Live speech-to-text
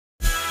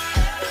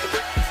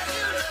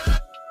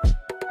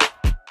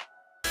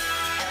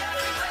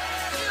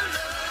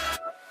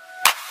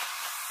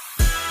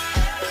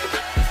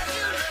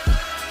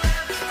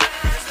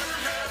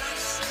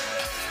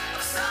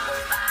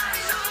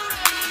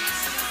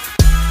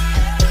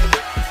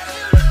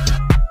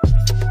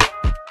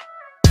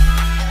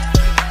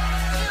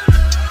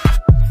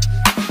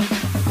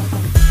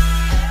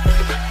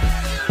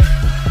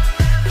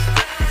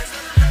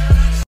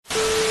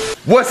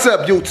What's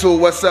up, YouTube?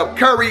 What's up,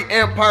 Curry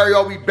Empire?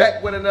 Y'all, we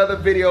back with another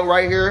video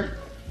right here.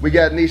 We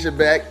got Nesha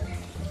back.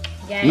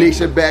 Gang.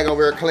 Nesha back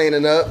over here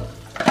cleaning up.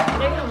 They're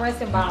gonna rinse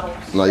in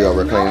bottles. No, you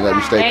over here cleaning up.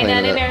 You stay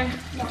cleaning up. There.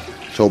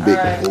 So big,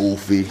 right.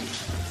 Goofy.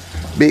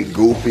 Big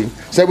Goofy.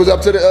 Say what's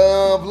up to the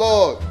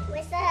vlog.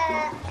 What's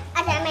up?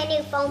 I got my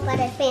new phone, but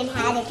it's been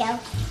had it though.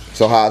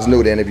 So how's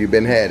new then if you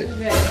been had it?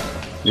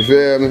 Yeah. You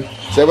feel me?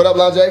 Say what up,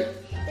 Lonjay?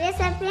 It's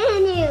a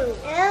brand new.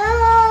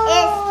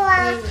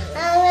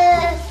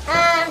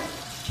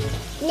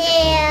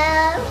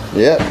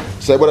 Yeah.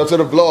 Say what up to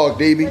the vlog,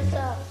 DB. What's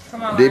up?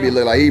 Come on, DB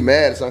look like he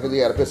mad or something because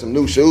he got to put some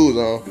new shoes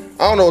on.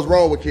 I don't know what's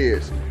wrong with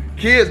kids.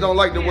 Kids don't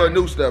like to wear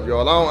new stuff,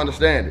 y'all. I don't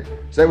understand it.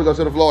 Say what's up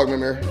to the vlog,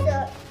 Mimir.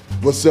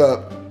 What's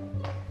up?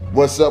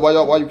 What's up?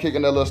 Why you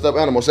kicking that little stuffed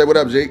animal? Say what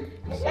up, Jake.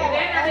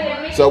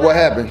 So what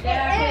happened?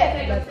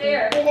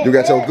 You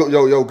got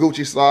your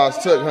Gucci slides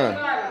took, huh?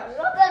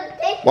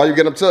 Why you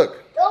get them took?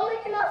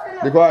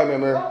 Be quiet,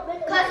 Mimir.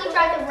 Because he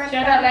tried to rip.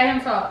 Shut up, let him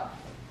talk.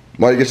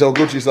 Why you get your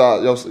Gucci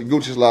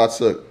slides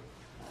took?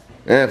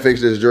 And fix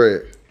this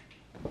dread.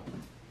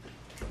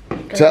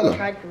 Tell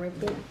him.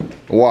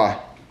 Why?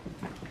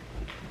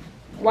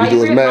 Why you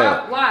was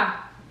mad? Why?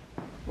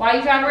 Why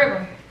you trying to rip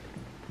him?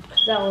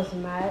 That was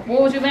mad.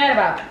 What was you mad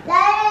about?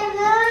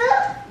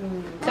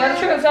 Tell the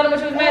truth. Tell them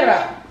what you was mad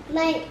about.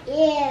 My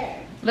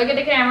ear. Look at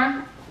the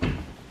camera.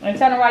 And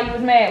tell him why you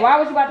was mad. Why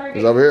was you about to rip it?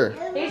 It's over here.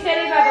 He said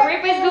he was about to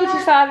rip his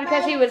Gucci slides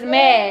because he was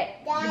mad.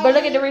 But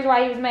look at the reason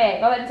why he was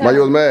mad. Go ahead and tell Why him.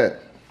 you was mad?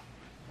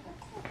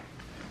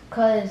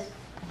 Cause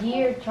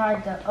Deer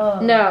tried to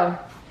No.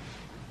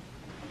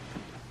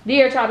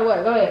 Deer tried to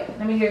what? Go ahead.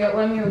 Let me hear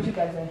what you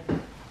guys say.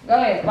 Go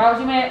ahead. Why was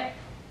you mad?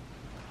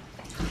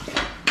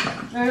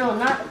 No,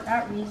 not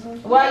that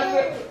reason. Why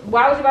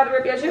was you about to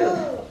rip your shoes?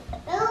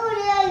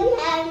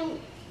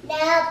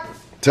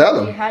 Tell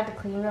him. You had to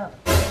clean up.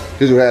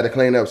 Because you had to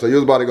clean up. So you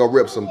was about to go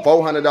rip some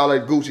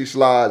 $400 Gucci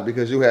slides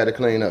because you had to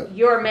clean up.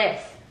 You're a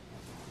mess.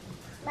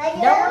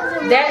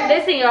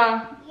 Listen,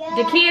 y'all.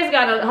 The kids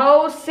got a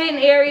whole sitting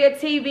area,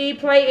 TV,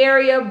 play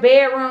area,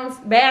 bedrooms,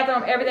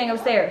 bathroom, everything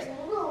upstairs.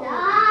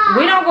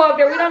 We don't go up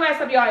there. We don't mess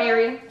up y'all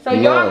area. So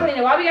y'all clean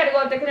it. Why we got to go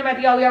up there clean up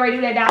after y'all? We already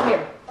do that down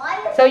here.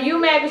 So you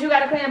mad because you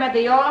got to clean up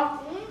after y'all?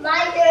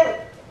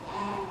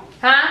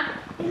 Huh?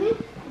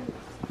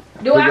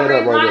 Do I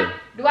rip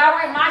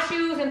my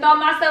shoes and throw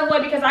my stuff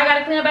away because I got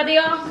to clean up after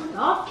y'all?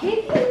 Stop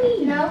kicking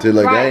me. No. Till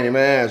like they ain't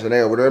mad, so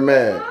they over there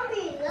mad.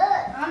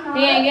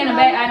 He ain't getting them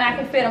back, and I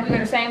can fit them. We're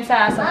the same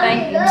size, so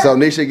thank you. So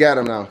Nesha got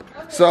them now.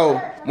 So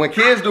when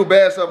kids do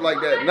bad stuff like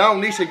that, now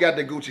Nesha got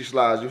the Gucci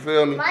slides. You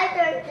feel me? I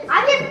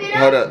can fit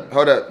them.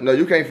 Hold up. No,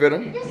 you can't fit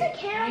them.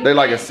 They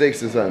like a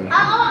 6 or something,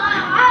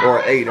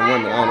 or 8 in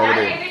women. I don't know what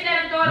it is.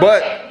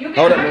 But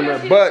hold up,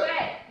 remember. But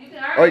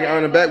oh, you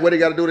on the back. What they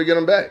got to do to get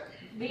them back?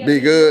 Be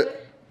good.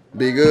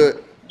 Be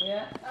good.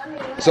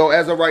 So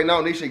as of right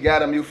now, Nesha got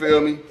them. You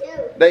feel me?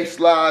 They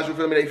slides, you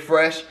feel me? They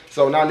fresh.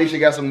 So now Nesha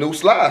got some new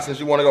slides since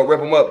you want to go rip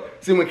them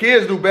up. See, when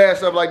kids do bad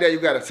stuff like that, you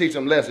got to teach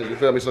them lessons, you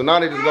feel me? So now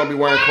they just going to be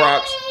wearing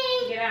Crocs.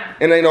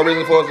 And ain't no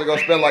reason for us to go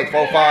spend like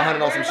 $400,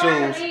 $500 on some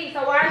shoes.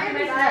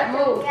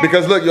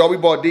 Because look, y'all, we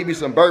bought DB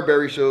some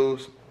Burberry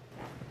shoes.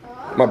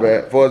 My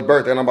bad. For his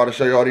birthday, and I'm about to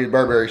show you all these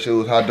Burberry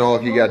shoes. How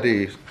dog he got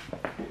these.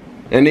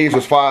 And these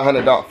was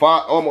 $500,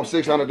 almost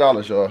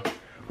 $600, y'all.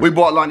 We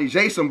bought Lonnie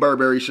J some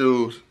Burberry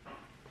shoes.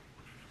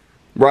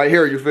 Right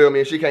here, you feel me?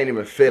 And she can't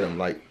even fit them.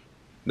 Like,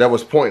 that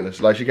was pointless.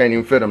 Like, she can't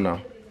even fit them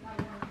now.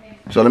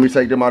 So let me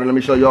take them out and let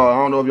me show y'all. I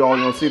don't know if y'all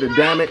gonna see the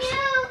damage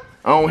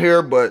on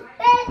here, but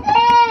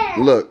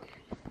look.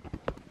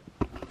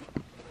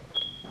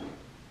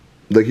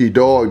 Look, he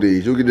dogged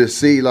these. You can just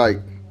see like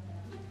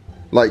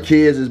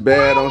kids is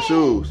bad on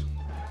shoes.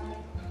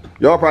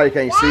 Y'all probably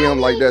can't see them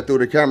like that through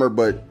the camera,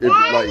 but if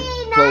like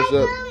close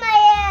up.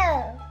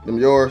 Them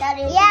yours?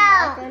 Yeah.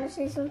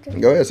 Say something.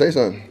 Go ahead, say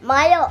something.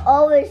 Maya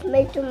always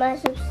makes a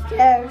mess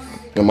upstairs.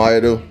 And Maya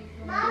do?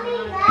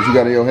 What you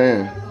got in your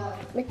hand?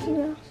 Mickey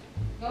Mouse.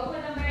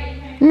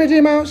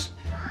 Mickey Mouse.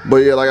 But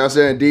yeah, like I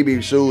said,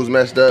 DB shoes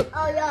messed up.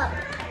 Oh yeah.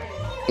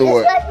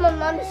 What? It's like my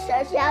mom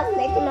said she has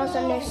Mickey Mouse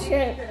on their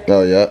shirt.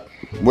 Oh yeah.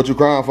 What you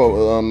crying for,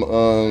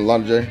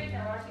 Lonnie J?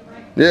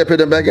 Yeah, put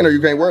them back in or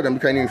you can't wear them. You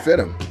can't even fit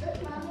them.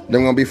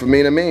 Them gonna be for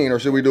mean and mean, or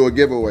should we do a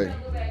giveaway?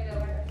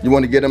 You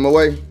want to get them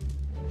away?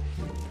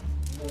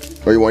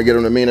 Or you want to get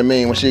them to mean and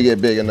mean when she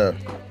get big enough?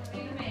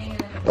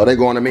 Oh, they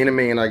going to mean and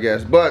mean, I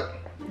guess. But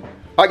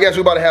I guess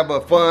we about to have a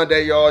fun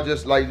day, y'all.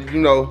 Just like, you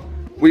know,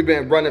 we've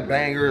been running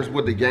bangers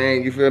with the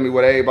gang, you feel me,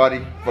 with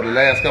everybody for the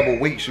last couple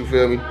weeks, you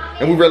feel me?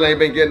 And we really ain't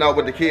been getting out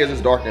with the kids.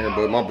 It's dark in here,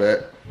 but my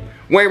bad.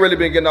 We ain't really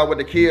been getting out with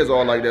the kids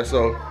all like that,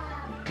 so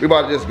we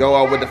about to just go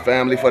out with the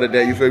family for the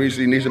day, you feel me? You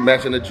see Nesha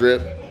matching the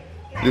drip.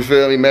 You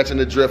feel me? Matching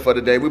the drip for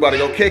the day. We about to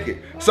go kick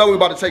it. So we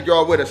about to take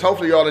y'all with us.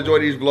 Hopefully y'all enjoy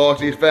these vlogs,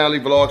 these family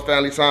vlogs,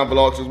 family time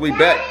vlogs, as we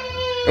back.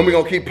 And we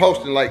gonna keep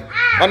posting. Like,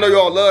 I know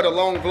y'all love the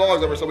long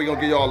vlogs over, so we gonna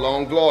give y'all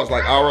long vlogs,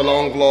 like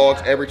hour-long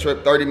vlogs, every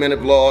trip,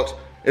 30-minute vlogs.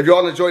 If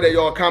y'all enjoy that,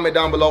 y'all comment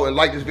down below and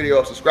like this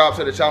video, subscribe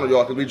to the channel,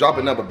 y'all, because we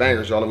dropping number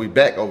bangers, y'all, and we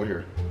back over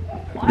here.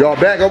 Y'all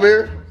back over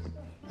here?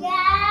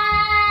 Yeah.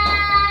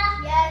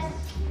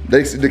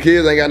 The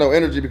kids ain't got no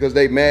energy because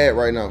they mad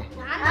right now.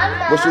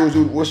 What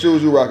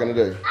shoes you rocking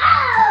today?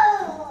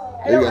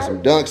 You got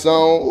some Dunks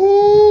on.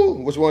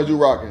 Ooh, which ones you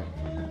rocking?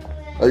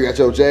 Oh, you got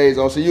your J's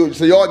on. So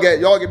y'all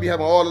get be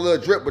having all the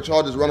little drip, but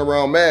y'all just run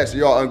around mad. So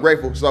y'all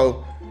ungrateful.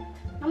 So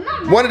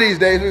one of these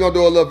days we gonna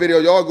do a little video.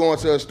 Y'all going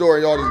to a store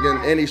and y'all just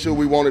getting any shoe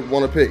we want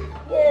to pick.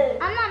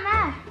 I'm not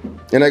mad.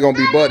 And they gonna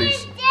be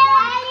buddies.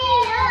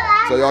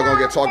 So y'all gonna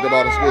get talked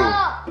about in school.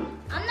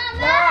 I'm not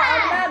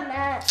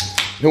mad.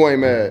 Who ain't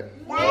mad?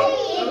 We'll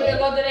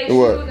go through their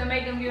shoes and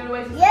make them give it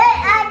away.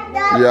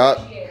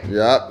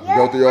 Yup.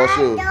 Go through your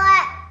shoes.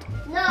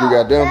 You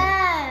got them?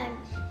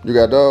 You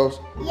got those?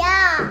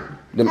 Yeah.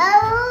 Them,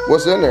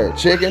 what's in there?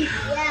 Chicken?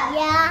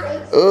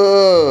 Yeah.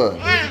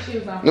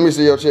 Let me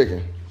see your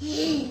chicken.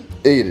 Eat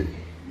it.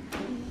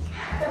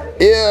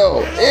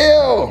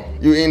 Ew.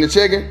 You eating the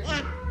chicken?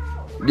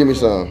 Give me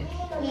some.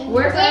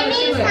 Where's the other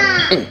shoe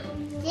at?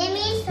 Give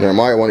me some. Yeah,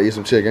 Maya want to eat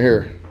some chicken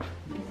here.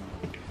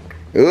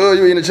 Oh,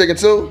 you eating the chicken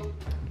too?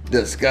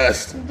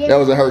 Disgusting. That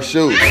was in her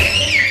shoe.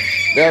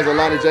 That was a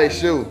Lonnie J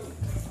shoe.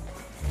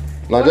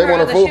 Lonnie J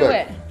want her food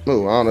back.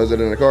 Oh, I don't know. Is it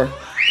in the car?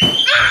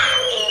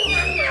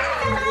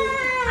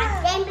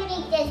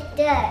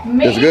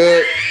 It's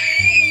good.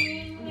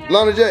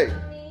 Lonnie J.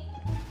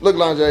 Look,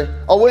 Lonnie J.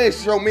 Oh, we ain't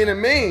show mean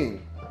and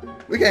mean.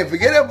 We can't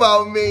forget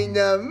about mean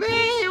and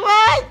mean.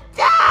 What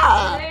the?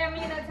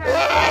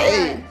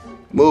 Hey.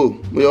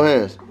 Move your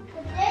hands.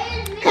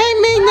 Hey,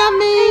 mean and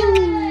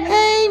mean.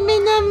 Hey,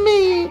 mean and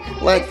mean.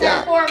 What's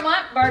that?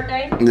 4-month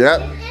birthday.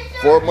 Yep.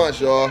 4 months,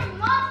 y'all.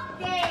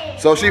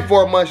 So she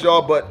 4 months,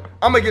 y'all, but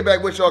I'm gonna get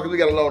back with y'all because we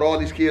gotta load all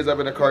these kids up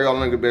in the car. Y'all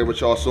gonna get back with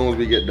y'all as soon as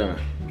we get done.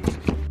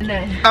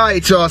 All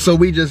right, y'all, so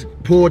we just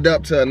pulled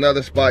up to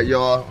another spot,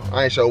 y'all.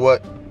 I ain't show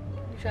what? You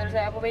showed us the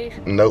Applebee's?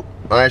 Nope.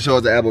 I ain't show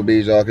us the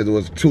Applebee's, y'all, because it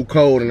was too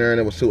cold in there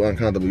and it was too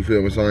uncomfortable, you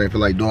feel me? So I ain't feel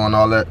like doing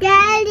all that.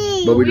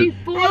 Daddy. But we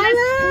full as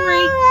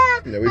freak.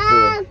 Yeah, we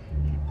full.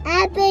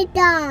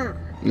 Applesauce.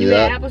 You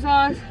got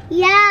applesauce?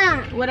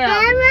 Yeah. What else?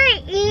 I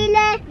want to eat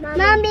it.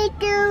 Mommy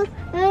too.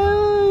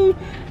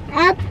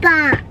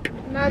 Apple.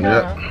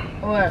 Yep.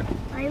 What?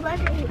 I want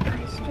to eat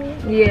ice cream.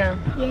 Yeah.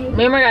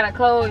 Remember I got a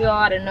cold, y'all,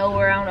 out of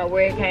nowhere. I don't know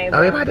where it came from.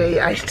 I'm about to eat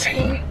ice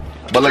cream.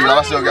 But look, y'all,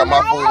 I still got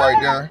my food right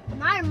there.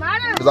 My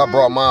mother. Because I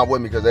brought mine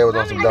with me because they was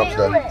on some dumb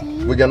stuff.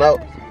 We getting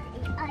out?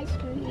 Ice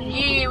cream.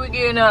 Yeah, we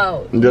getting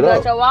out. Get You got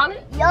out. your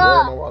wallet? Where's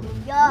my wallet?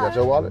 You got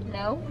your wallet?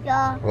 No.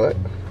 Yeah. What?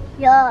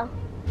 Yeah.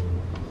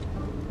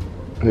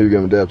 Here you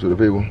giving dab to the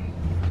people.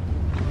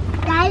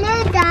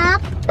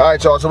 Dab. All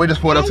right, y'all, so we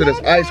just pulled up to this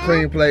ice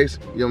cream place.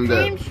 Give them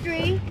Cream dab.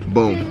 Street.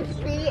 Boom.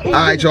 All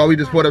right, y'all, we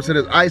just pulled up to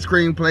this ice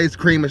cream place,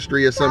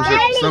 Creamistry or some shit,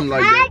 something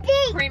like that.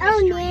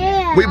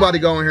 Yeah. We about to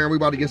go in here and we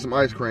about to get some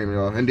ice cream,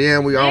 y'all. And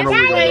then I don't know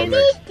where we gonna go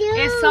next.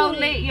 It's so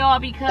lit, y'all,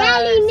 because...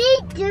 Daddy, me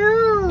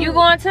too. You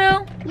going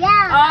too?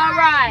 Yeah. All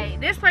right.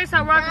 This place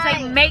so wrong because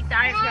they make the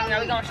ice cream,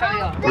 y'all. We gonna show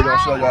y'all. We're gonna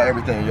show y'all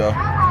everything, y'all.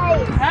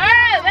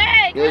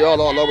 Hey, Yeah,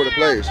 y'all all over the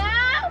place.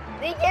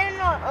 We didn't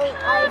know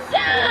ice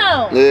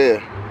down. Yeah.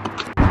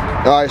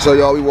 All right, so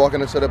y'all, we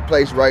walking into the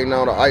place right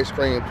now, the ice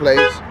cream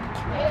place.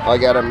 I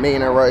got a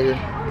meaning right here.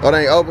 Oh,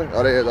 they ain't open?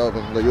 Oh, they is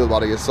open. Look, you was about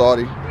to get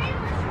salty. You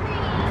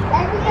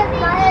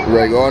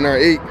ready to go in there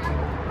and eat?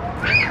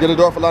 Get the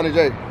door for Lonnie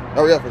J.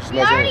 Hurry up for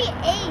smells in.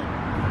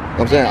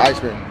 I'm saying ice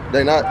cream.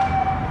 They not?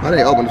 Why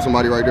they open to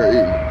somebody right there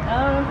eating? I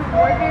don't know if it's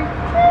working.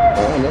 I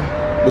don't know.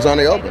 What time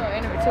they open? They're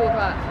at 2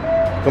 o'clock.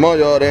 Come on,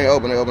 y'all. They ain't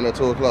open. They open at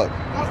 2 o'clock.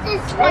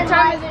 What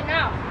time is it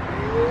now?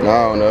 I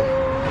don't know.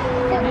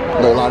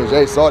 Look, Lonnie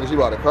J salty. She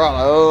about to cry.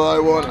 Like, oh, I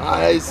want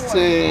ice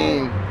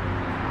cream.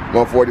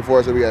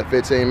 1:44, so we got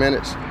 15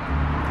 minutes.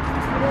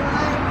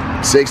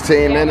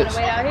 16 minutes.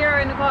 Wait out here or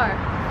in the car?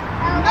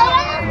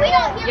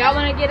 Y'all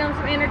want to get them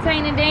some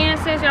entertaining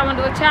dances? Y'all want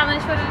to do a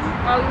challenge for them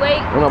while we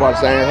wait? I'm not about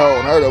to say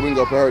holding her though. We can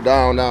go put her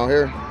down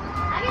here.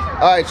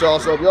 All right, y'all.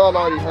 So if y'all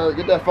already heard,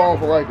 get that phone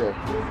from right there.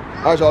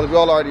 All right, y'all. If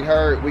y'all already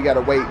heard, we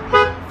gotta wait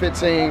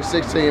 15,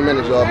 16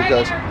 minutes, y'all,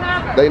 because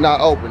they not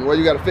open. Well,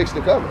 you gotta fix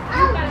the cover. All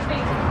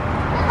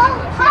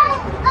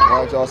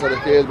right, y'all. So the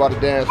kids about to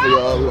dance for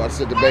y'all. We about to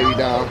sit the baby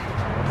down.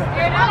 I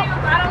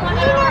don't want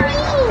that on her.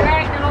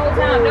 Drag the whole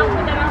time. Don't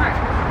put that on her.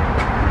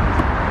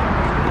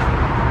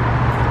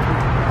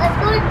 Let's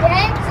go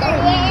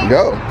dancing.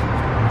 Go.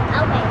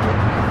 Okay.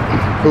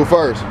 Who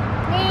first?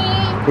 Me.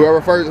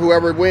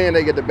 Whoever win,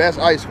 they get the best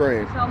ice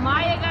cream. So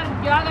Maya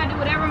y'all gotta do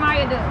whatever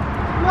Maya do.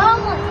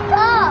 Mama,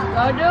 stop.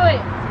 Go do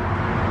it.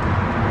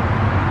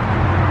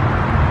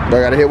 They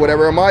gotta hit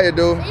whatever Amaya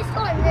do. She's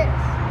doing this.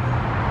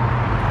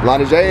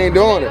 Lonnie J ain't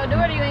doing Go it. do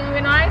it. You ain't gonna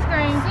get no ice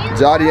cream.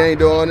 Jody ain't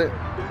doing it.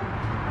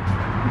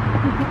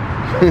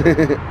 She's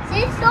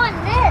doing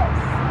this.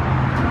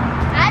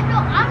 I'm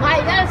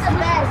that's the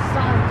best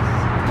songs.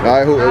 All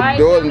right, Alright,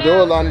 do it,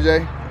 Lonnie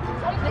J.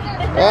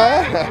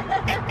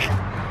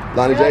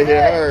 Lonnie J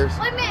hit hers.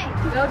 Wait a minute.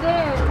 Go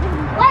dance.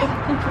 What?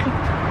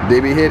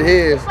 DB hit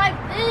his. It's like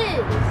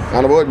this.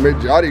 I don't know what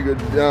Jody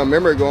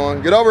memory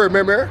going. Get over it,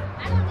 memory. I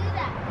don't do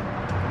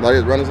that. Like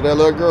it's running to that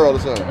little girl or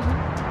something.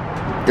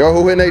 Yo,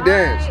 who hitting they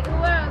dance? Alright,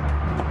 who else?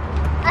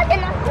 I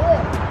cannot do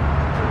it.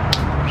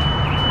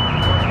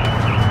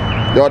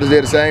 Y'all just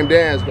did the same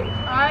dance.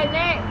 Alright,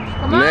 next.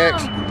 Come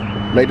Next.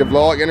 on. Make the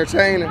vlog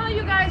entertaining. Oh,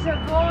 you guys are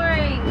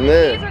boring.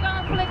 Yeah. These are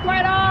gonna flick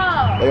right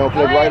off. They gonna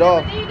flick Go ahead, right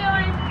off. What are you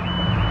doing?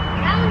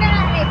 I'm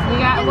gonna You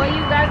got, well,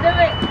 you gotta do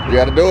it. You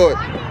gotta do it.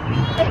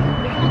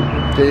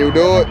 Can you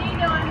do What it? are you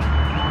doing?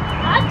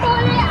 I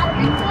told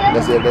it.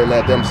 Let's see if they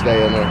let them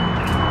stay in there.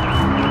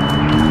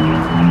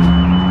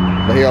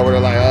 But he over there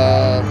like,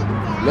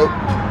 nope.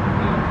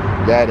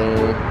 Got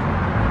him.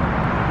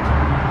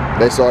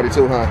 They salty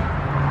too, huh?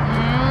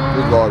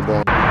 This vlog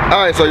boring.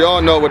 Alright, so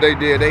y'all know what they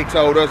did. They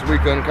told us we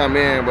couldn't come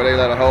in, but they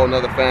let a whole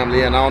nother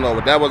family in. I don't know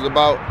what that was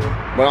about,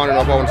 but I don't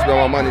know if I want to spend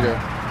my money there.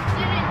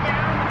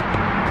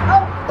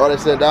 Oh, they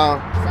sit down?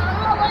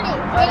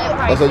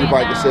 That's so you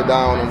probably can sit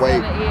down and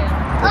wait.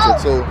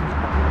 That's it too.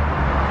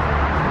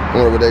 I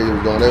wonder what they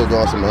was doing. They was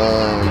doing some,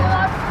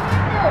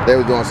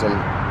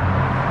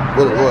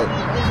 what?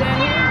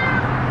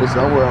 It's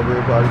somewhere over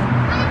here, buddy.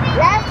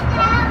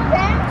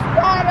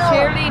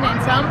 Cheerleading and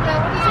tumbling?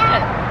 What is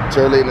that?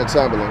 Cheerleading and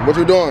tumbling. What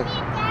you doing?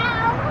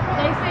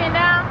 They sitting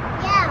down?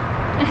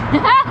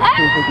 Yeah.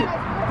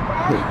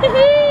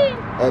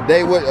 A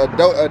day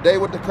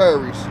with the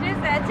Currys. This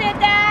that sit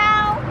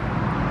down.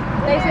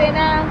 They sitting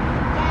down?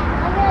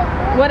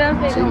 What else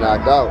they She doing?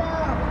 knocked out.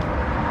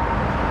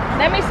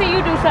 Let me see you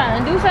do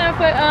something. Do something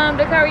for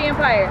the Curry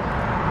Empire.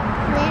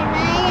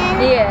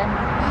 Yeah.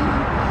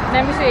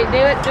 Let me see. Do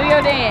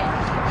your dance.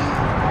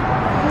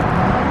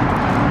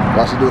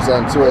 Why she do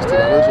something twisted?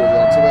 I knew she was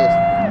gonna twist.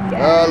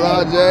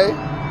 Lajay.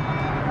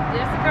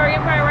 That's the Curry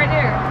Empire right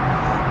there.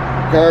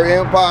 Curry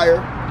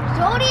Empire.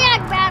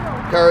 Zodiac battle.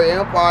 Curry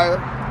Empire.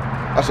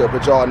 I should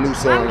put y'all a new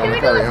song on the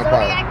Curry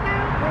Empire.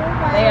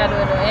 They gotta do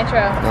the intro.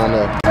 I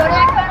know.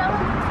 Zodiac battle.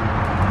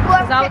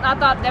 Cause I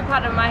thought that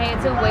part of my head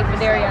too. Wait for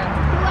Darian.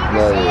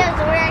 No, Whoever yeah. sees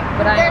a Zodiac,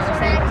 But I there's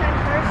understand. Zodiac sign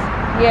first.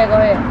 Yeah, go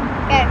ahead.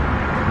 Okay.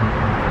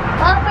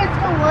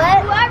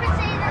 Whoever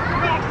sees the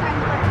Zodiac sign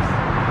first.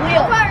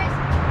 Leo. Aquarius.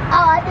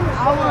 Oh, I didn't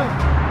see it.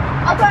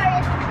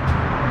 Aquarius.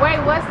 Wait,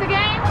 what's the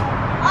game?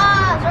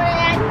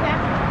 Zodiac.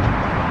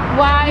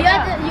 Why? You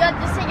have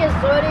to sing a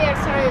zodiac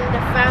sign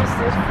the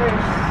fastest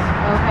first.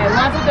 Okay,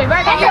 1, 2, 3.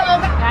 Right there.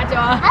 Got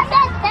y'all. I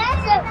said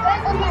Cancer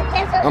first. I said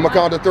Cancer. I'm gonna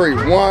count to 3.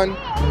 1,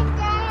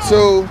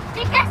 2,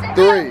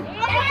 3.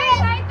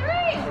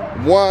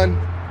 1,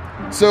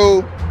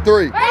 2,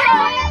 3.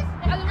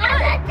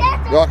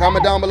 Y'all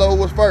comment down below who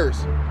was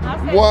first.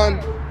 1,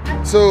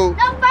 2,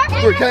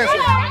 3. Cancer.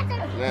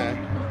 Nah.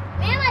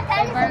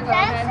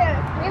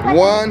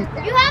 1,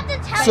 You have to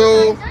tell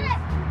 2,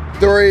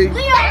 3. Me,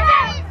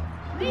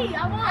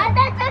 I won. I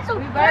thought that's a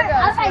bird.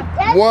 I was like,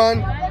 that's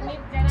 1,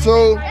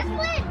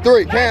 2,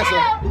 3. Cancer.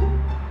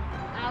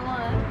 I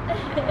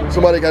won.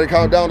 Somebody gotta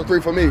count down to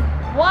 3 for me. 1.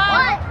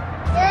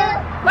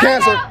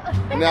 Cancer.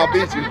 And I'll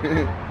beat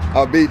you.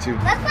 I'll beat you.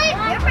 Let's play a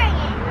different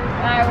game.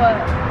 Alright,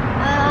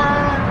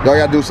 what? Y'all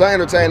gotta do something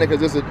entertaining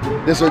because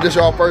this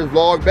y'all first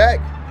vlog back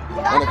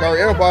on the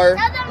Curry Empire.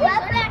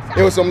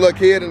 It was some little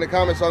kid in the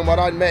comments talking about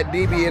I met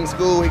DB in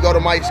school. He go to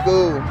my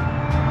school.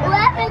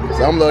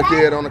 Some little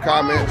kid on the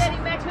comments. He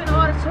met you in the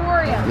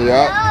auditorium.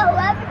 Yeah. No,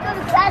 whoever do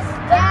the best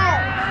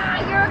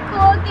dance. You're a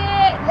cool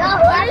kid.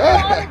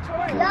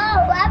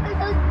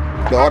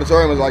 The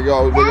auditorium was like,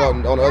 y'all, we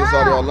on the other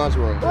side of y'all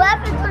lunchroom.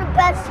 Whoever do the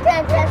best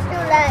dance, let's do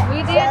that. We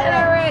did it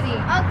already.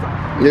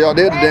 Okay. Yeah, y'all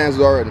did the dances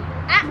already.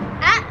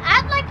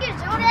 I'd like your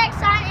zodiac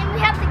sign, and we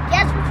have to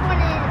guess which one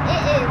it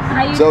is.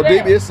 How you So do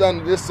that? DB, it's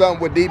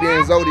something with DB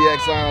and Zodiac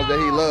signs that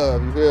he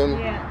loves. You feel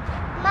me? Yeah.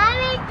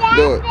 Mommy,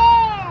 Do it.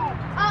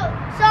 Oh,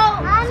 so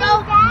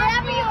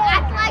whenever you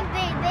act like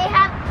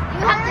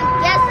you have to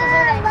guess the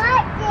zodiac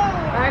sign.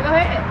 Alright, go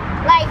ahead.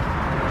 Like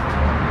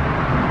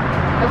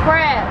The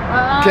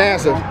crab.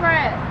 Cancer.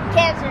 Crab.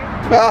 Cancer.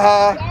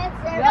 Haha.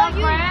 Cancer. Y'all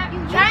crab? You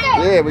tried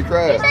it. Yeah, we You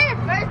crabs. said it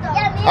first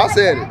though. I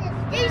said it.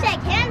 You said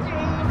cancer.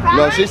 And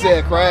No, she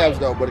said crabs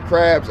though, but the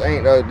crabs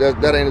ain't.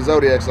 That ain't a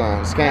zodiac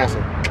sign. It's Cancer.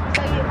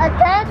 A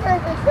cancer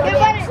is a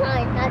zodiac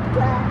sign, not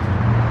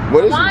crab.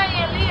 What is it?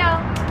 Lion,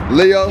 Leo.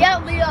 Leo. Yeah,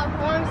 Leo.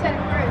 Mom said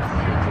it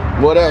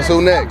first. What else?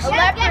 Who next?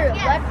 Leopard.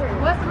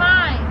 Leopard. What's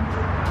mine?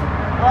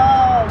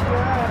 Oh,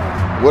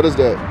 girl. What is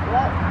that?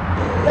 What?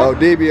 Oh,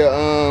 DB.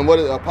 What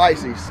is a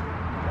Pisces?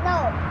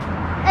 No.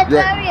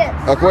 Aquarius.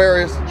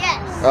 Aquarius.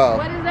 Yes. Oh.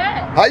 What is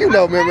that? How you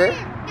know, remember?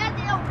 Got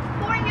the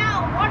pouring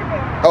out water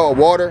barrel. Oh,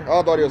 water.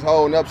 I thought he was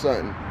holding up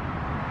something.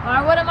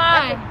 Alright, what am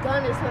I?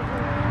 Gun or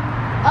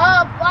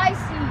something.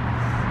 Pisces.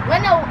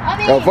 Well, no, I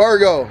mean. Oh,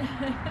 Virgo.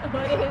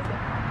 What is it?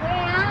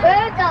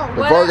 Virgo. The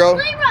What? Virgo.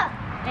 Libra.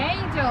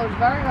 Angels,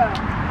 Virgo.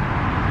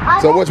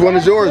 So which one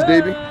is yours,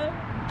 DB?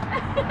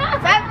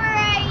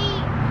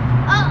 February.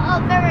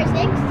 February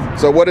 6th.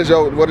 So what is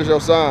your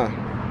sign?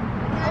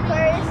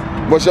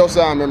 Aquarius. What's your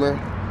sign, remember?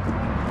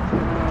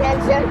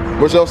 Cancer.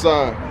 What's your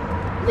sign?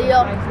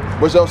 Leo.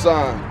 What's your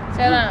sign?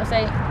 Say it down,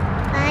 say it.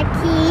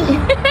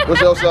 Mikey.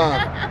 What's your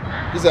sign?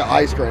 He said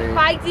ice cream.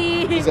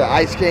 Fighty. He said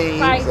ice cream.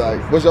 He's Pisces.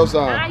 like, what's your Nah,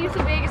 sign? you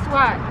too big as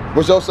what?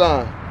 What's your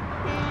sign?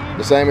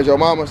 The same as your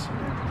mama's?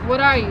 What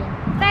are you?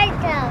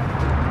 Virgo.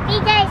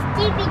 Because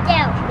Stevie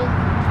tells me.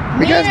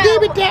 Because Leo.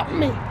 DB tapped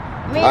me.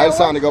 It's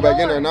time to go back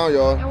in there now,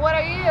 y'all. And what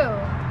are you?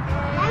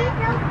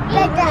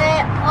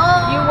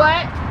 You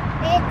what?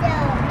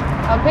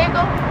 A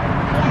pickle?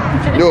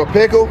 You a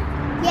pickle?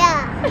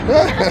 Yeah.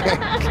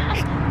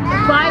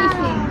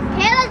 Spicy.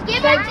 Hey, let's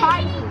give back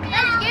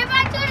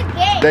to the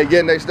game. They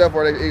getting their stuff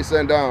or they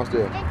sitting down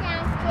still?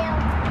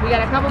 We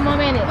got a couple more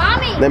minutes.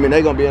 Mommy. I mean,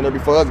 they gonna be in there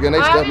before us getting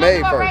their stuff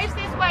made first. Race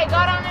this way. Go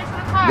down there to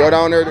the car. Go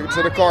down there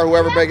to the car,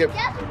 whoever make it.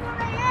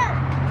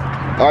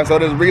 All right, so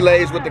there's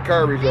relays with the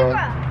Kirby's, y'all.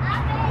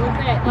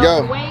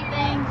 Go.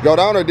 Go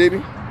down there,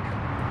 DB.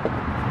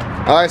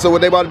 All right, so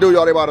what they about to do,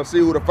 y'all, they about to see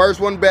who the first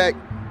one back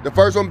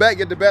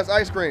get the best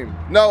ice cream.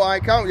 No, I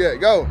ain't count yet.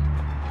 Go.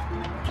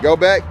 Go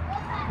back.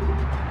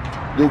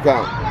 Do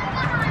count.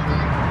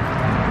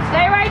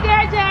 Stay right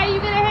there, Jay.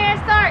 You get a head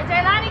start.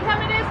 Jaylani,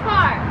 come to this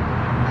car.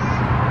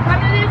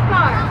 Come to this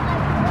car.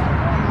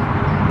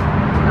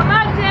 Come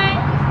on, Jay.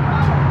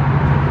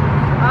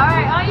 All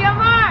right, on your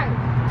mark.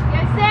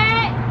 Get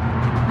set.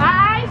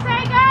 I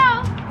say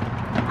go.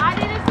 I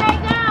didn't say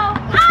go.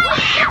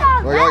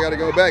 Oh, y'all gotta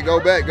go back, go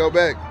back, go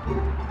back.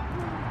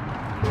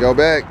 Go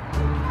back.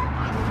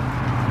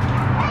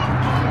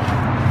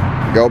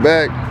 Go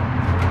back.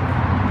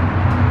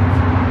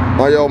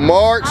 On your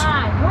marks.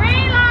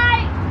 Green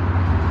light.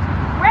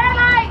 Red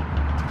light.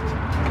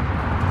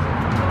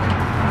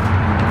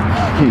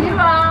 You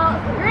on.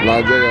 Green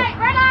light.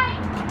 Red light.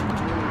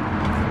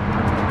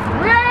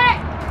 Red.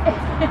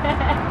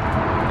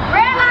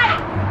 Red light.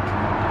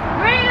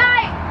 Green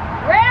light.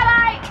 Red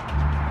light.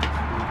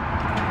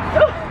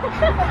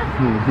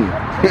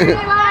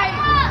 Green light.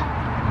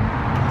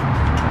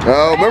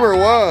 Oh, remember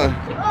one.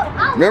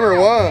 Remember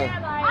one.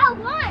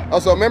 Oh,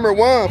 so remember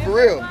one for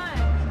real.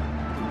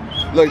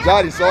 Look,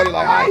 Jody saw it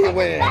like, how he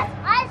win?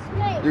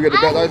 You get the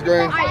best ice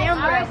cream? I am.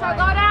 All right, so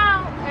go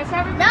down. Let's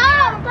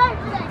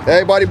everybody.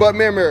 Everybody but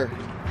Member.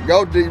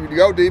 Go, DB.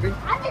 Go, DB.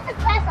 I think the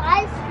best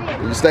ice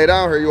cream. You stay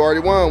down here. You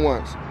already won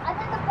once. I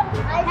think the best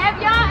ice cream. Have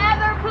y'all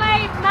ever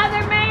played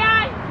Mother May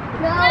I?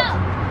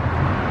 No.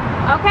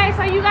 Okay,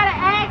 so you gotta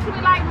ask me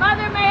like,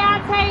 Mother, may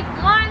I take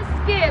 1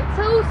 skip,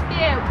 2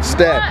 skip,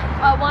 Step.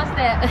 one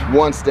step.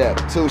 1 step,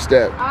 2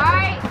 step. All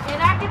right,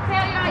 and I can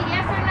tell y'all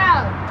yes or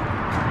no.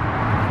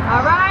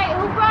 All right,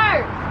 who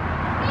first?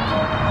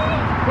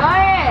 Go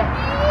ahead.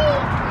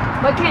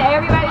 But can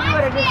everybody do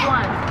it or just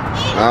one?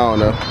 I don't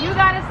know. You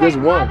gotta say, Just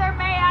one. Mother,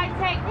 may I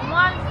take 1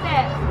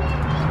 step?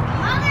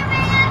 Mother,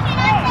 may I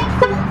take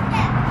 2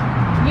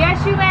 steps? Yes,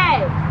 you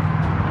may.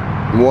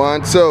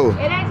 1, 2.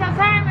 It ain't your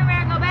turn,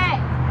 remember, go back.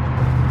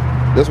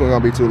 This one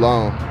gonna be too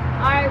long. All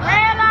right,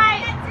 red light.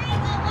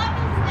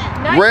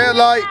 No, Red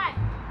light.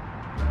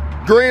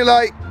 Green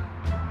light.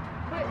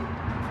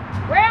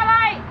 Red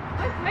light.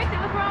 What's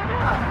wrong with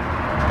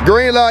y'all?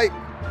 Green light.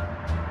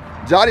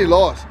 Jody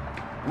lost.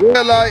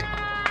 Red light.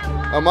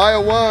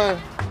 Amaya won.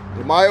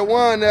 Amaya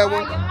won that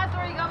one.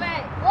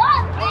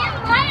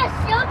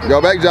 What? Go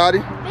back,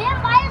 Jody.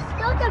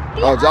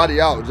 Oh, Oh, Jody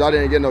out. Jody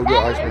ain't getting no good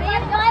ice cream.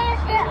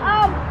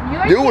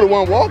 You were the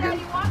one walking.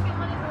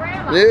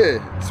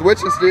 Yeah,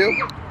 switching still.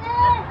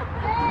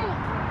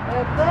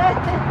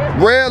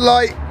 Red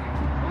light.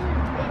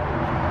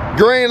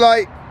 Green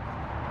light.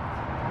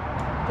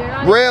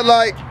 Red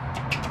light.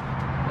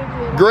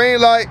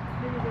 Green light.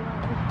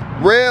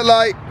 Red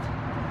light.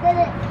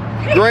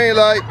 Green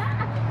light.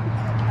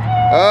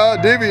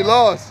 DB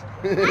lost.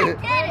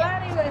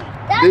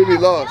 DB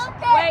lost.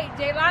 Wait,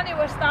 Jaylani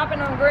was stopping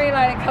on green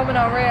light and coming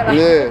on red light.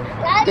 Yeah.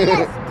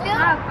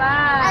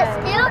 I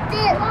still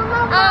did.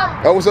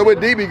 Oh, so where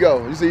DB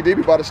go? You see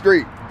DB by the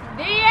street.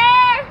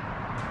 Dear,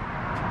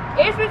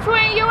 it's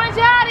between you and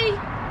Jody.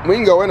 We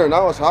can go in there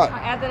now. It's hot.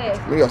 After this.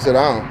 We can go sit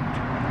down.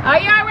 Are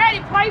y'all ready?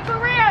 Play for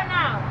real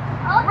now.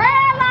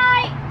 Red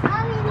light.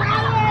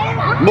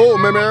 Move,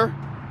 Mimir.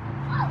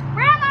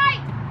 Red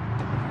light.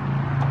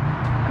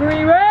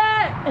 Green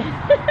red.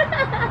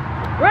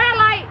 Red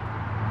light.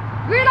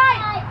 Green light.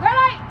 Red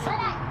light.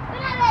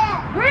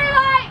 Green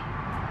light.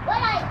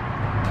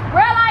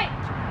 Red light.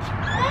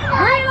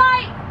 Green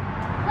light.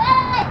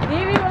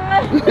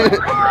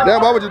 Now,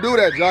 why would you do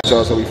that, John?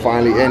 So we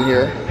finally in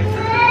here.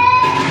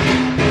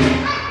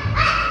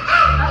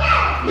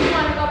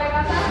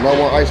 No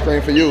more ice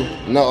cream for you.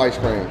 No ice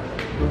cream.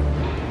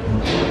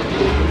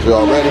 So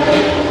y'all ready?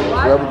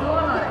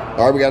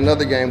 All right, we got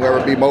another game.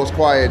 Whoever be most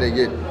quiet, they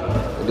get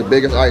the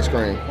biggest ice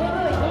cream.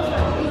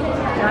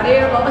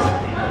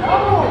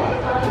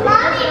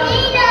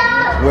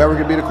 Whoever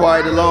can be the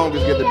quiet the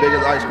longest get the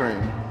biggest ice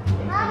cream.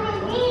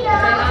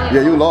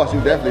 Yeah, you lost.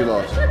 You definitely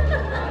lost.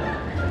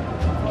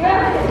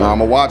 Now I'm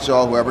gonna watch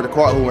y'all. Whoever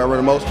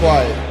the most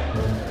quiet.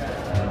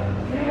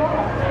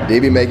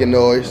 DB making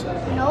noise.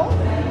 No.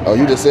 Oh,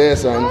 you just said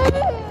something.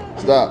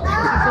 Stop.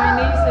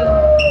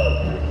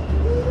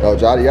 Oh,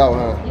 Jody out,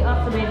 huh?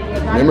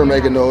 Remember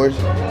making noise.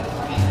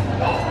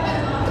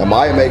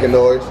 Amaya making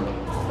noise.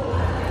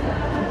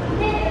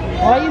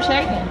 Why are you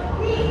shaking?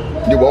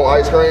 You want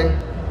ice cream?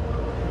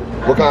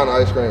 What kind of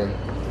ice cream?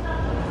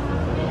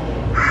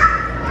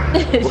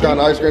 What kind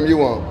of ice cream you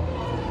want?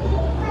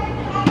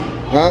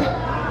 Huh?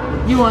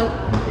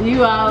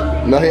 You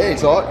out. No, he ain't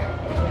talk.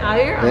 I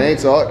hear him. They ain't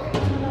talk.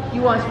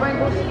 You want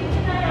sprinkles?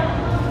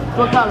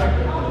 What color?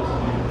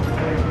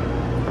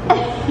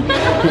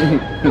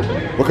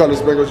 What color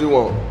sprinkles you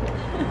want?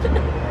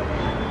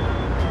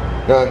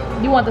 Huh?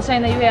 You want the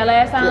same that you had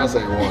last time? Yeah, I'll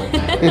say one.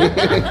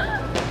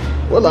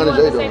 What Lonnie J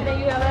You want the doing? same thing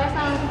you had last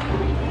time?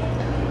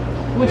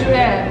 What you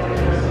had?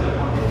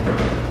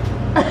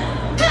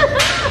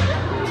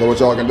 So what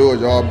y'all can do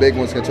is y'all big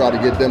ones can try to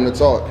get them to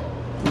talk.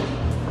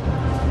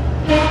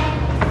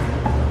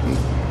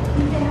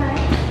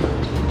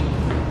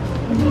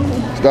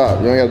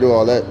 Stop, you ain't gotta do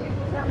all that.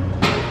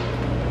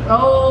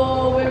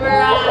 Oh, we were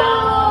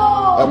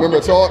out. I remember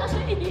talked?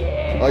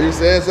 Yeah. Oh, you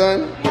said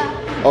something?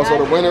 Oh, so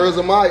the winner is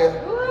Amaya.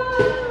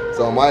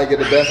 So Amaya get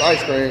the best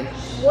ice cream.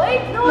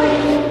 Wait, no,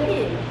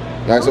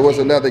 All right, so what's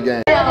another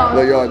game?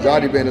 Look, y'all,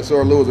 Johnny being a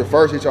sore loser.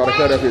 First, he tried to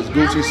cut up his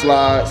Gucci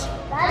slides.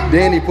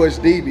 Then he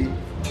pushed DB.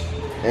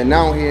 And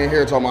now he in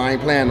here talking about I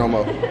ain't playing no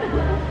more.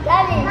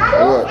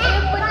 What?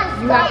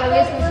 You have to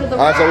listen to the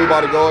All right, so we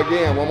about to go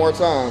again. One more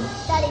time.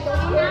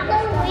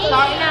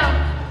 Start now.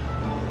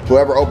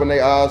 Whoever open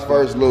their eyes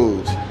first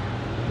lose.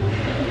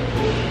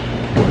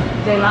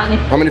 Jelani.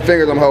 How many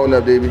fingers I'm holding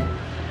up, DB?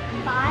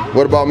 5.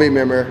 What about me,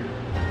 Mimir?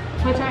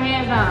 Put your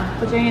hands down.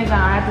 Put your hands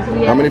down. I have to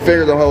see. How many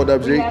fingers I'm holding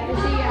up, We G? have to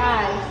see your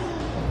eyes.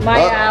 My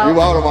out.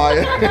 You out,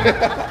 Amaya.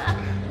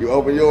 You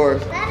open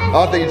yours.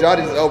 I think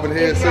Johnny just opened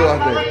his too, I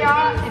think.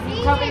 If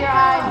you cover your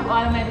eyes, you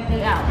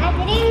automatically out. I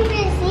didn't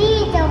even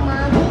see it though,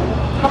 Mommy.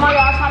 Come on,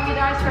 y'all. Try to get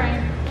the ice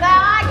cream. Girl, I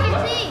can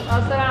see.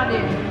 Oh, sit down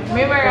there.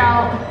 Remember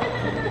out.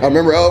 I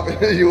remember open.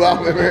 You out,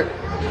 remember?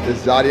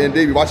 It's Johnny and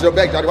DB. Watch your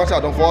back, Johnny. Watch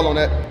out. Don't fall on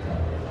that.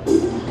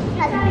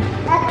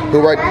 Who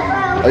right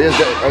there? Oh,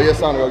 yes,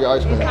 time to go get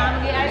ice cream. Time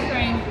to get ice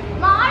cream.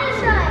 My eyes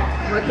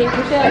shut. We'll keep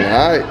your shut. All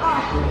right.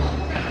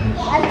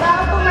 I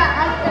gotta put my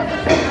eyes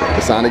shut.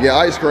 It's time to get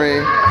ice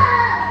cream.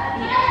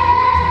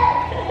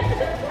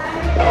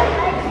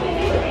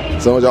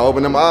 As soon as y'all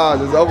open them eyes,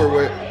 it's over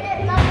with.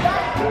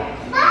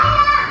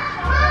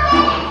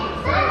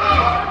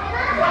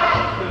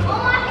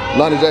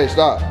 Lonnie J,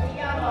 stop.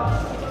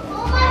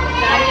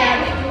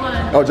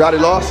 Oh, Johnny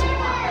lost?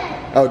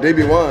 Oh,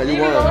 DB won.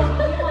 You won. No!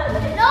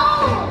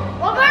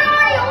 Robert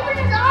already opened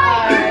his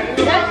eyes.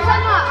 That's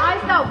because my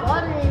eyes got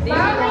water in it. Mommy, I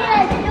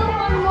still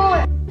want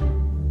more.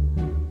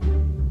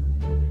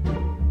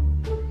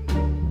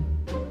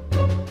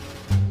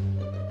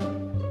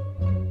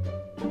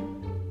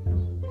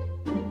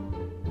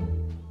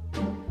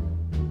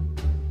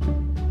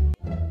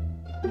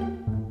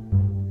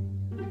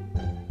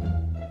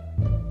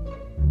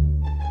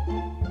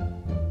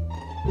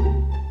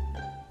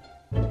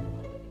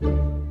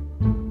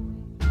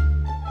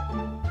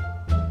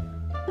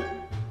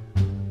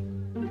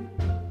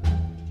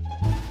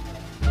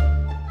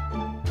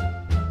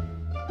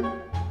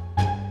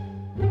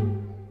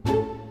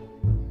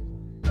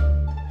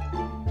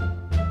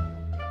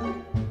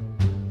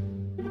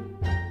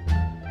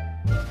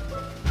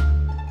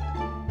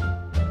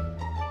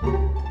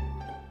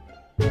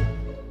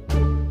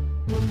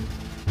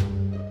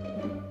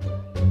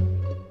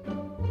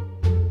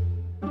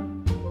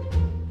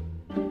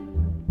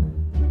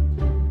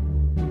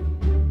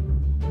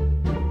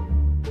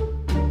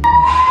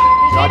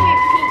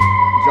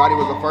 Johnny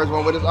was the first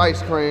one with his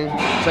ice cream.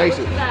 Taste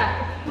it.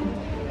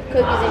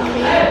 Cookies and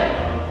cream.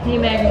 He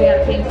mad 'cause we got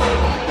a pink one.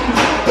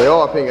 They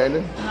all pink, ain't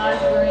they? No,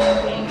 it's green,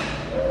 pink.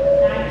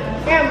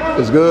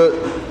 It's good.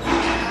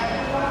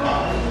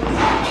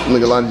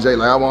 Look at Lonnie J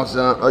like, I want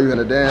some. Oh, you in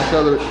the dance,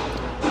 color?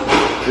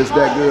 It's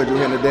that good, you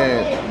in the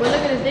dance. But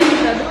look at this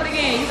dance, though. Do it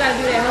again. You gotta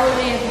do that whole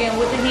dance again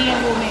with the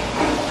hand movement.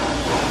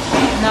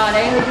 No, that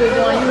ain't what you were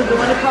doing. You were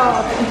doing the call.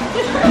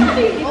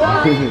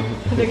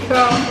 The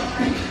call.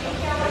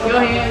 Your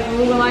hands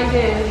moving like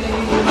this.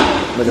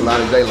 Look at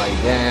Lonnie J like,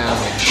 damn,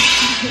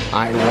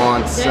 I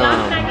want Then I'm some.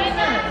 not getting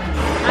none.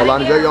 Oh,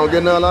 Lonnie J, you don't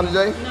get none, Lonnie J?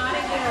 No, I didn't get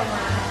her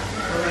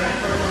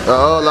one.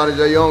 Oh, Lonnie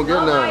J, you don't get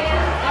Oh, none. Maya.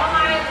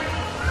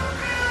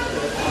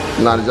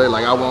 Lonnie J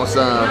like, I want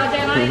some. No,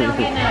 Jelani don't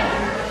get none.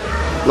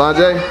 Lonnie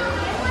J, No,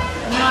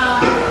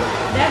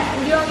 that's,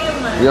 you don't get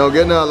one. you don't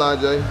get none,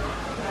 Lonnie J.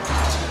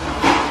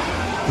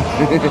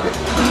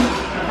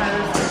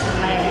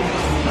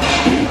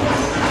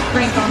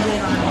 Frank on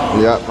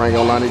Jelani. Yeah, Frank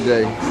on Lonnie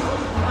J.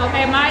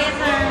 Okay, Maya's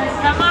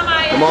turn. Come on,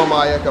 Maya. Come on,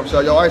 Maya, come show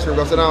your ice cream.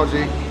 Go sit down,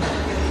 G.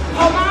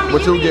 Oh, Mommy,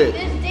 What you need get?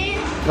 this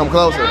dance. Come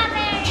closer.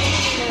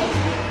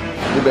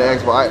 You've been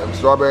asking for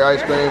strawberry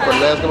ice cream for the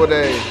last couple of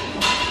days.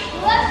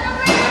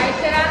 Alright,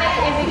 sit down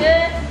there. Is it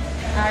good?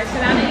 Alright,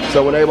 sit down there.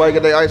 So when everybody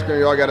get their ice cream,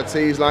 y'all gotta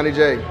tease Lonnie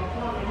J.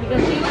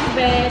 Because she was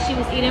bad, she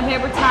was eating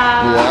paper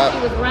towels, Yeah. she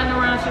was running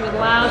around, she was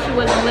loud, she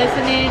wasn't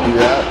listening,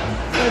 Yeah.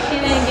 so she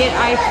didn't get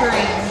ice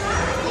cream.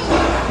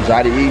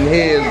 Johnny eating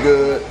his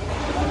good.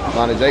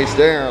 Lonnie J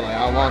staring like,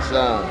 I want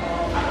some.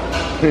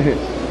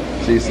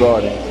 She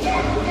started.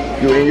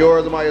 You eating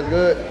yours, Amaya's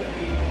good? So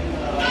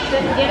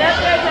get up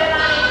there,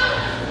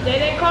 Jelani. They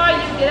didn't call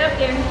you, get up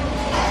there.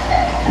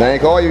 They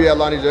ain't call you yet,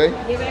 Lonnie J.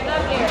 Get back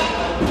up there.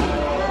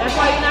 That's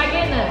why you're not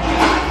getting them.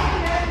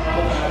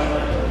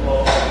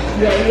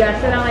 Yeah, you gotta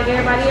sit down like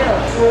everybody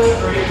else.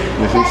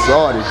 If he's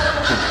salty,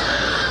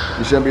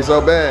 you shouldn't be so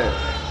bad.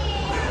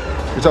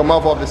 Get your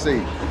mouth off the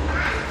seat.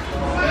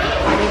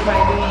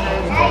 Everybody doing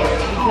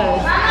hers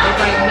because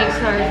everybody mix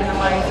hers and the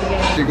mine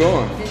together. Keep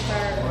going. This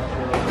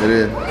hers. It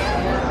is.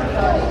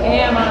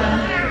 Yeah,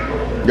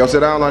 man. Go sit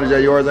down, Lonnie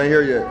J. Yours ain't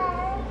here yet.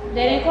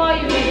 They didn't call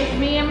you, man. It's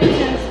me and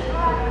Mina's.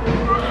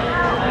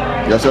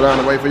 Go sit down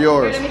and wait for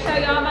yours. Let me show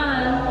y'all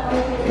mine.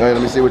 Hey,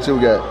 let me see what you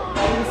got.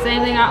 It's the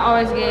same thing I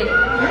always get.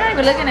 You're not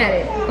even looking at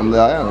it. I am. You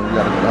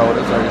gotta hold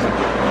this.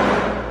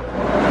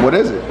 What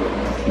is it?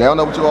 They don't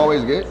know what you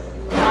always get.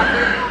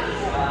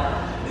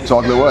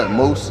 Chocolate what?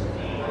 Mousse?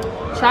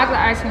 Chocolate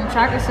ice cream,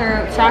 chocolate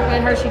syrup,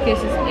 chocolate Hershey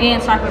Kisses,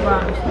 and chocolate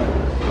brownies.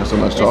 That's so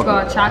much It's chocolate.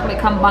 called chocolate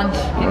bunch.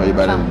 Oh, you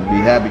better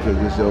be happy because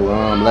this your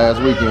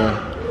last weekend.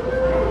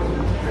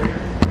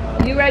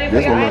 You ready for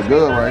This your one ice looks cream?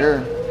 good right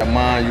here.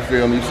 Mine, you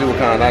feel me? You see what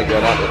kind I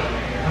got out there.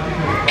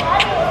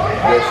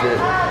 That shit.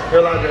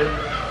 Here, Lonnie.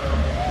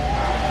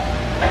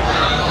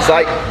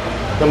 Psych.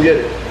 Come get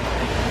it.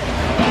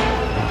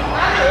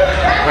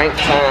 Prank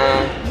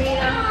time.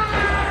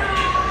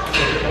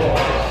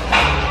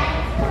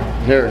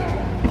 Here.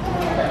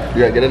 You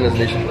gotta get in this,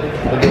 Nisha.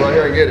 Let's go right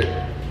here and get it.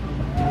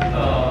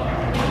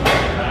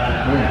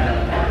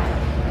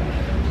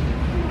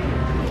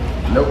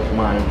 Nope,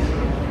 mine.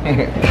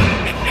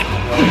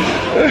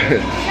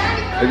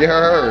 Get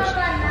her hers.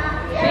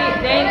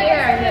 They ain't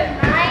here yet.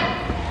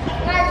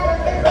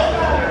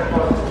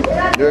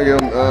 There you go,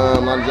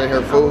 Lonnie J,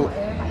 her food.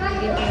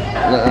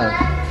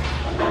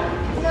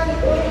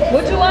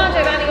 What you want,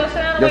 Javani? Go sit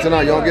down. Go sit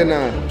down, you don't get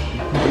none.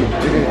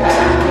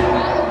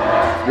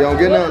 You don't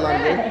get none,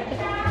 Lonnie J.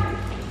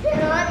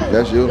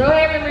 That's you. Go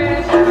ahead,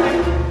 Ramirez.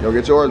 Go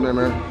get yours, man.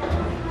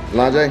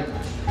 Lonnie J,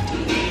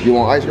 you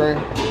want ice cream?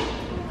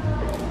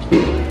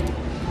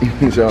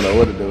 She don't know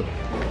what to do.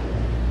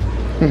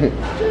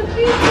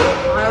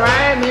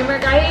 Alright, remember,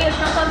 got his.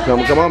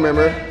 Come on,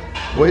 remember.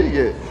 What he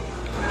get?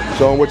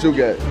 Show him what you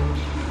got.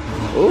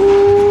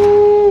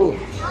 Ooh.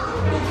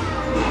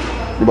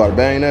 You about to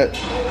bang that?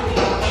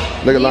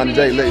 Look at Lonnie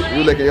J.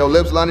 You licking your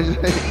lips, Lonnie J?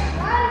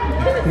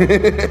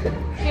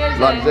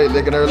 Lonnie J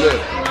licking her lips. You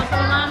want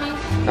some mommy? I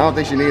don't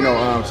think she need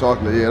no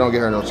chocolate. Yeah, don't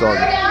get her no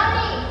chocolate.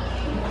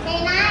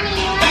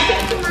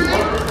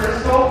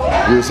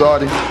 You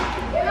salty?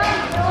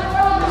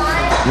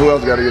 Who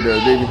else got to get there?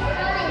 Dibby?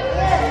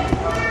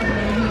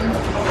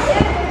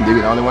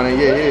 Dibby the only one that ain't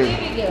get his.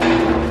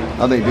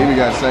 I think Dibby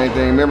got the same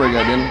thing Memory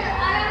got, didn't he?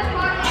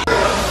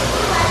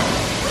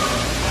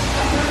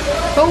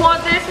 Who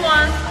wants this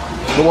one?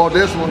 Who want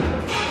this one?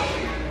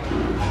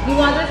 You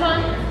want this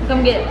one?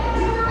 Come get it.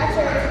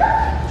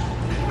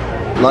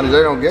 Lonnie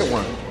J don't get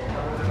one.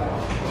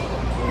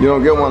 You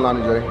don't get one,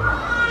 Lonnie J.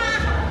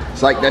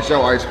 It's like that's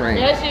your ice cream.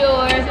 That's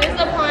yours.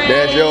 It's a prank.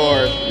 That's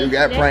yours. You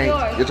got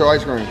pranked. Get your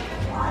ice cream.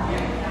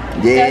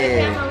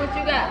 Yeah. What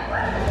you got?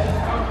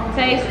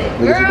 Taste it.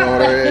 Look at you doing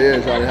there.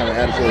 Yeah, trying to have an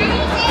attitude.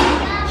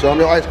 Show them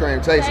your ice cream.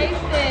 Taste it.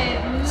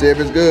 See if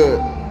it's good.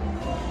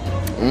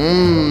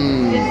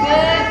 Mmm. It's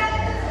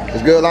good?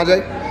 It's good, Lonnie J?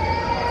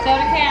 Show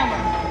the camera.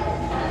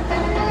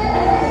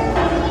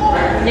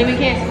 Then we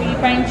can't see you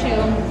prank you.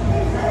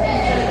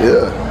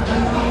 Yeah.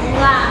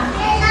 Wow.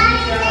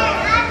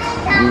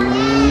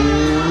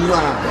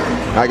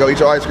 I go eat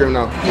your ice cream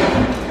now.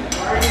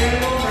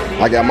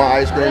 I got my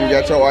ice cream, you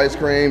got your ice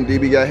cream,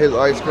 DB got his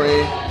ice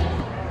cream.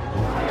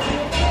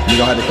 You're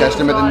gonna have to catch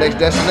them at the next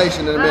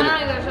destination in a minute.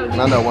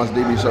 I know, once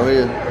DB show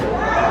his.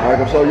 Alright,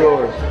 come show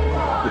yours.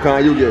 What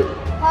kind you get?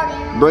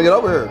 Bring it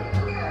over here.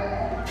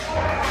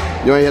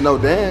 You ain't had no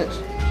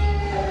dance.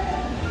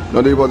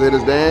 No, DB supposed to hit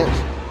this dance?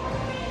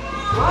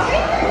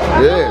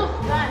 Yeah.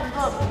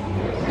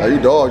 Now you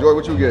dog, Joy,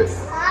 what you get?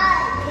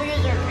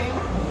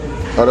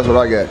 Oh, that's what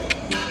I got.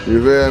 You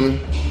feel me?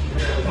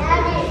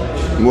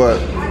 What?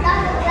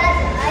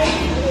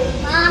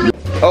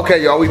 Okay,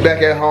 y'all, we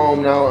back at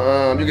home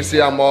now. You can see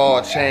I'm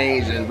all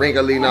changed and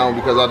wrinkly now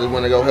because I just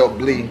want to go help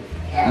Blee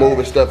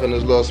moving stuff in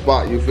this little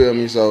spot, you feel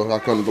me? So I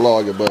couldn't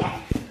vlog it, but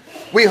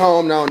we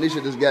home now. Nisha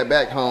just got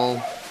back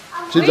home.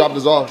 She dropped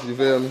us off, you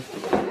feel me?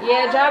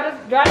 Yeah,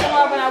 dropped them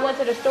off when I went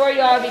to the store,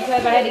 y'all,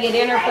 because I had to get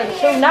dinner for the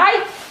 2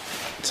 nights.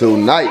 2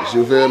 nights,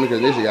 you feel me?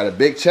 Because Nisha got a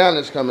big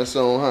challenge coming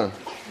soon, huh?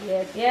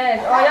 Yes,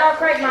 yes. Oh, y'all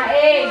cracked my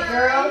eggs,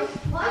 girls.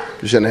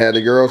 You shouldn't have had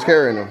the girls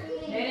carrying them.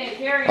 They didn't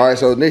carry All right,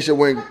 so Nisha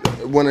went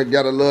and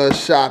got a little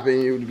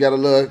shopping. You got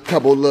a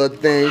couple little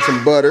things,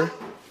 some butter.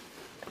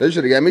 They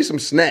should have got me some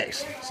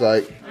snacks. It's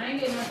like, I ain't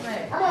getting no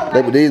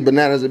snacks. these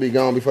bananas will be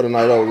gone before the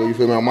night over. You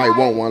feel me? I might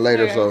want one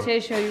later, so.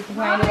 Tissue, you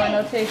complain you want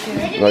no tissue.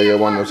 Oh yeah,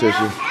 want no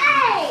tissue.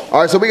 All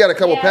right, so we got a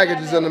couple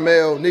packages in the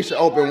mail. Nisha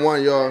opened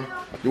one, y'all.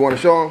 You want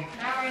to show them?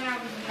 Not right now,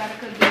 because we gotta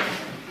cook this.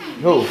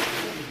 Who?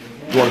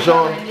 You want to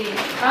show them? You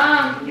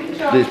can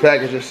show These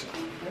packages.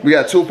 We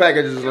got 2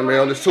 packages in the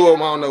mail. There's 2 of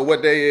them, I don't know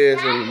what they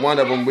is, and one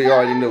of them we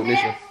already knew,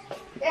 Nisha.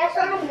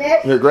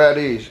 Here, grab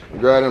these.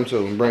 Grab them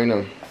 2 and bring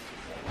them.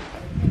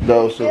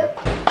 Those 2.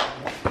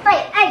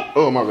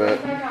 Oh, my bad.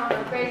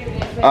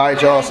 All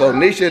right, y'all. So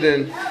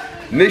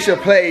Nisha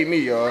played me,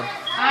 y'all.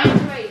 I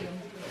ain't trading.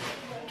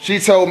 She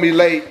told me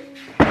late,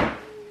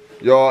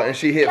 y'all, and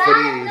she hit for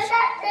these.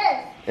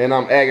 And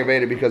I'm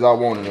aggravated because I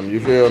wanted them. You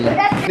feel me?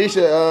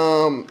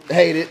 Nesha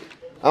hated.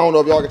 I don't know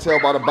if y'all can tell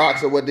by the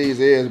box of what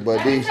these is,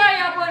 but these. Let me tell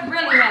y'all what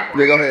really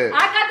happened. Yeah, go ahead. I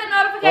got the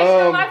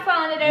notification on my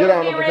phone that they were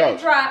getting ready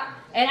to drop,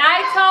 and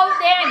I told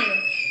Daniel,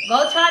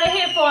 go try to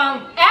hit for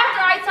him. After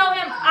I told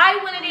him I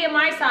went and did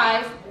my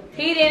size,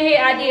 he didn't hit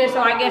idea,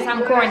 so I guess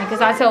I'm corny because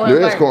I told him.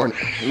 You is corny.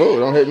 Move,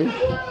 don't hit me.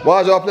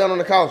 Why y'all playing on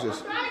the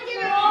couches?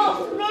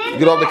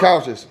 Get off the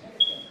couches.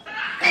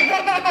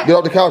 Get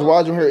off the couch.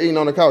 Why'd you here eating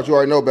on the couch? You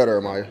already know better,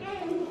 Amaya.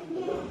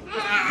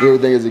 You ever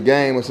think it's a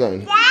game or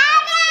something?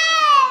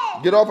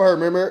 Daddy! Get off of her,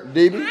 remember,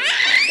 DB?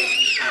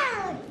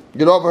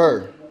 Get off of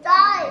her.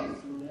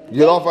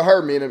 Get off of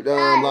her, me and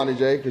Lonnie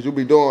J, because you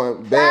be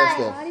doing bad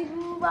stuff.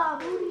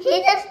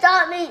 He just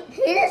taught me.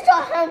 He just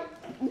taught him.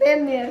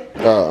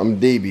 I'm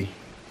DB.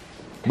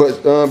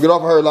 But get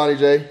off of her, Lonnie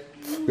J,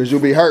 because you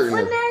be hurting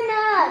her.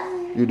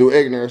 You do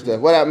ignorant stuff.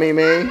 What up, me?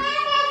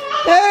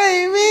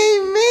 Hey, me.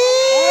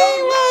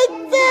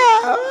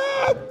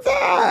 What's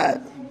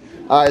up?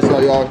 All right, so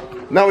y'all,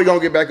 now we gonna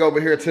get back over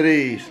here to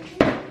these.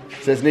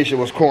 Since Nesha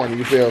was corny,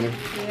 you feel me?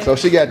 Yeah. So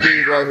she got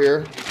these right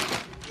here.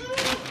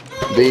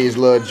 These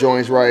little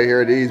joints right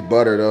here. These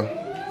butter though.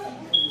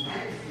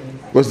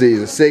 What's these?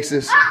 The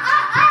 6s.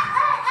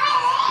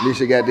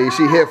 Nesha got these.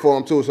 She hit for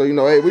them too. So you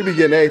know, hey, we be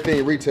getting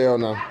everything retail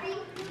now.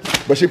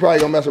 But she probably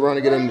gonna mess around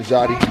and get them to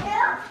Jotty.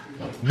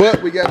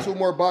 But we got 2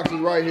 more boxes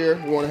right here.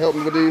 You wanna help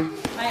me with these?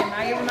 I am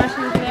not giving my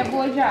shoes to that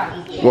boy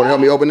job. You wanna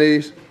help me open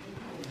these?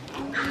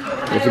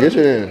 Don't forget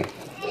your in.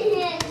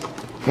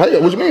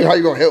 What you mean? How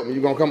you gonna help me?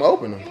 You gonna come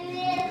open them?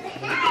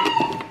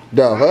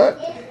 The what?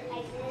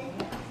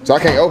 So I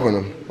can't open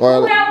them.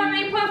 Who helping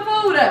me put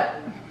food up?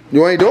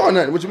 You ain't doing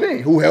nothing. What you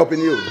mean? Who helping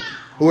you?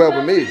 Who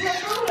helping me?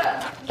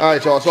 All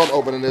right, y'all. So I'm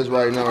opening this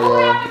right now,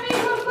 y'all.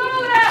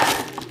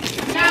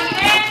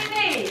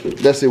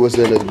 Let's see what's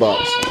in this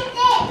box.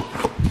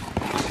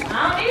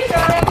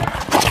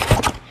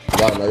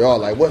 Y'all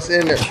like, what's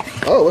in there?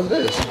 Oh, what's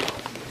this?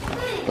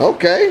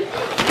 Okay.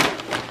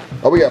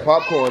 Oh, we got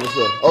popcorn and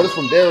stuff. Oh, this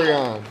from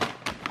Darion.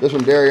 This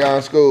from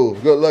Darion school.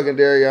 Good looking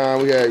Darion.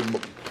 We had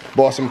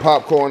bought some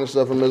popcorn and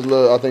stuff from his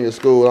little, I think his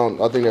school.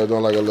 I think they were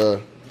doing like a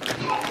little,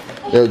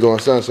 they were doing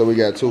something, so we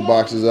got 2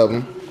 boxes of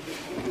them.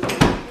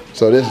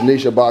 So this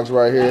Nesha box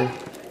right here,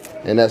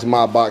 and that's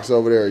my box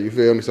over there, you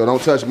feel me? So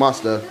don't touch my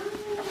stuff.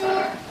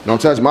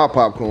 Don't touch my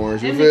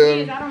popcorns, you feel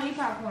me? I don't eat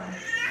popcorn.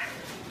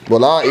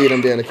 Well, I'll eat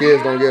them then, the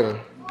kids don't get them.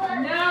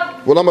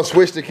 No. Well, I'm gonna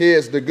switch the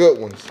kids to good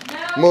ones.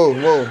 No.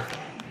 Move.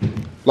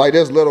 Like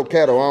this little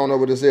kettle, I don't know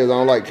what this is. I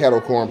don't like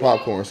kettle corn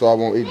popcorn, so I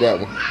won't eat that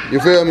one. You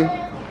feel me?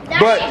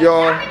 But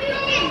y'all,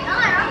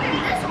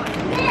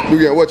 you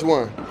get which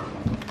one?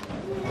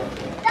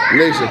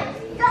 Nesha.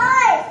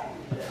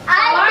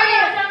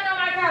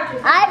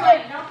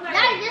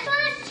 This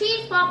one is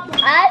cheese popcorn.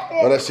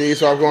 Oh, that's cheese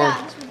popcorn?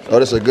 Oh,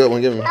 that's a good one.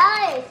 Give me.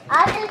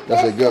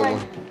 That's a good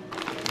one.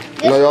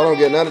 No, y'all don't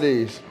get none of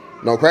these.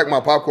 Don't crack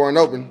my popcorn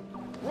open.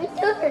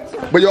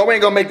 But y'all, we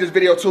ain't gonna make this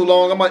video too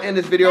long. I'm gonna end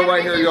this video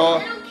right here,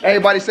 y'all.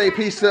 Everybody say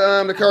peace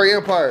to the Curry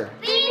Empire.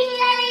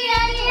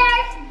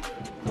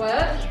 What?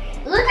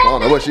 I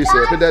don't know what she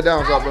said. Put that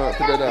down, put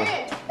that down.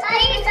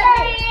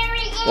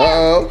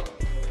 Uh-oh.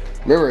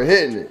 Remember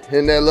hitting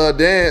that little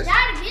dance.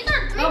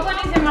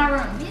 Nobody's in my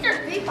room. These are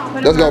free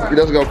popcorn.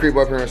 Let's go creep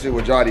up here and see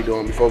what Jotty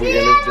doing before we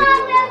end this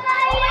video.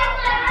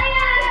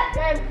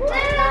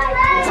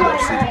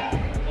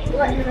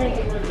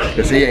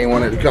 Cause he ain't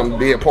wanted to come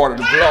be a part of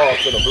the vlog,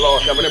 so the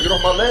vlog coming up. Get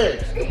off my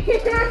legs.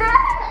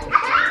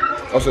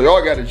 Oh, so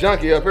y'all got a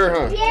junkie up here,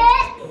 huh?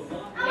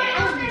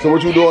 Yeah. So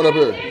what you doing up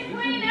here?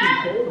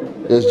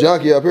 There's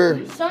junkie up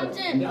here.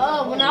 Something, when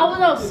I was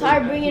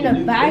outside bringing the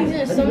bags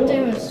in,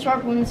 something was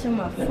sharp into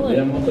my foot.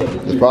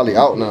 It's probably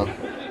out now.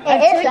 I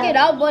took it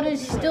out, but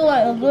it's still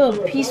like a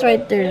little piece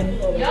right there.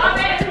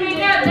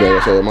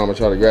 Yeah, so your mama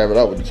trying to grab it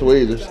up with the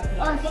tweezers.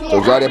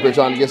 So Jotty up here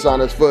trying to get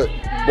something on his foot.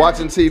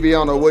 Watching TV, I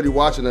don't know what he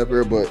watching up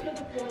here, but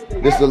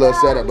this is a little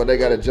setup, but they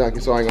got a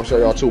junkie, so I ain't gonna show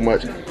y'all too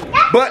much.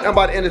 But I'm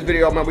about to end this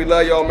video, man. We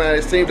love y'all, man.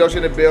 It's Team Dolce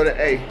in the building.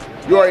 Hey,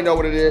 you already know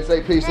what it is.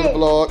 Say peace to the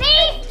vlog.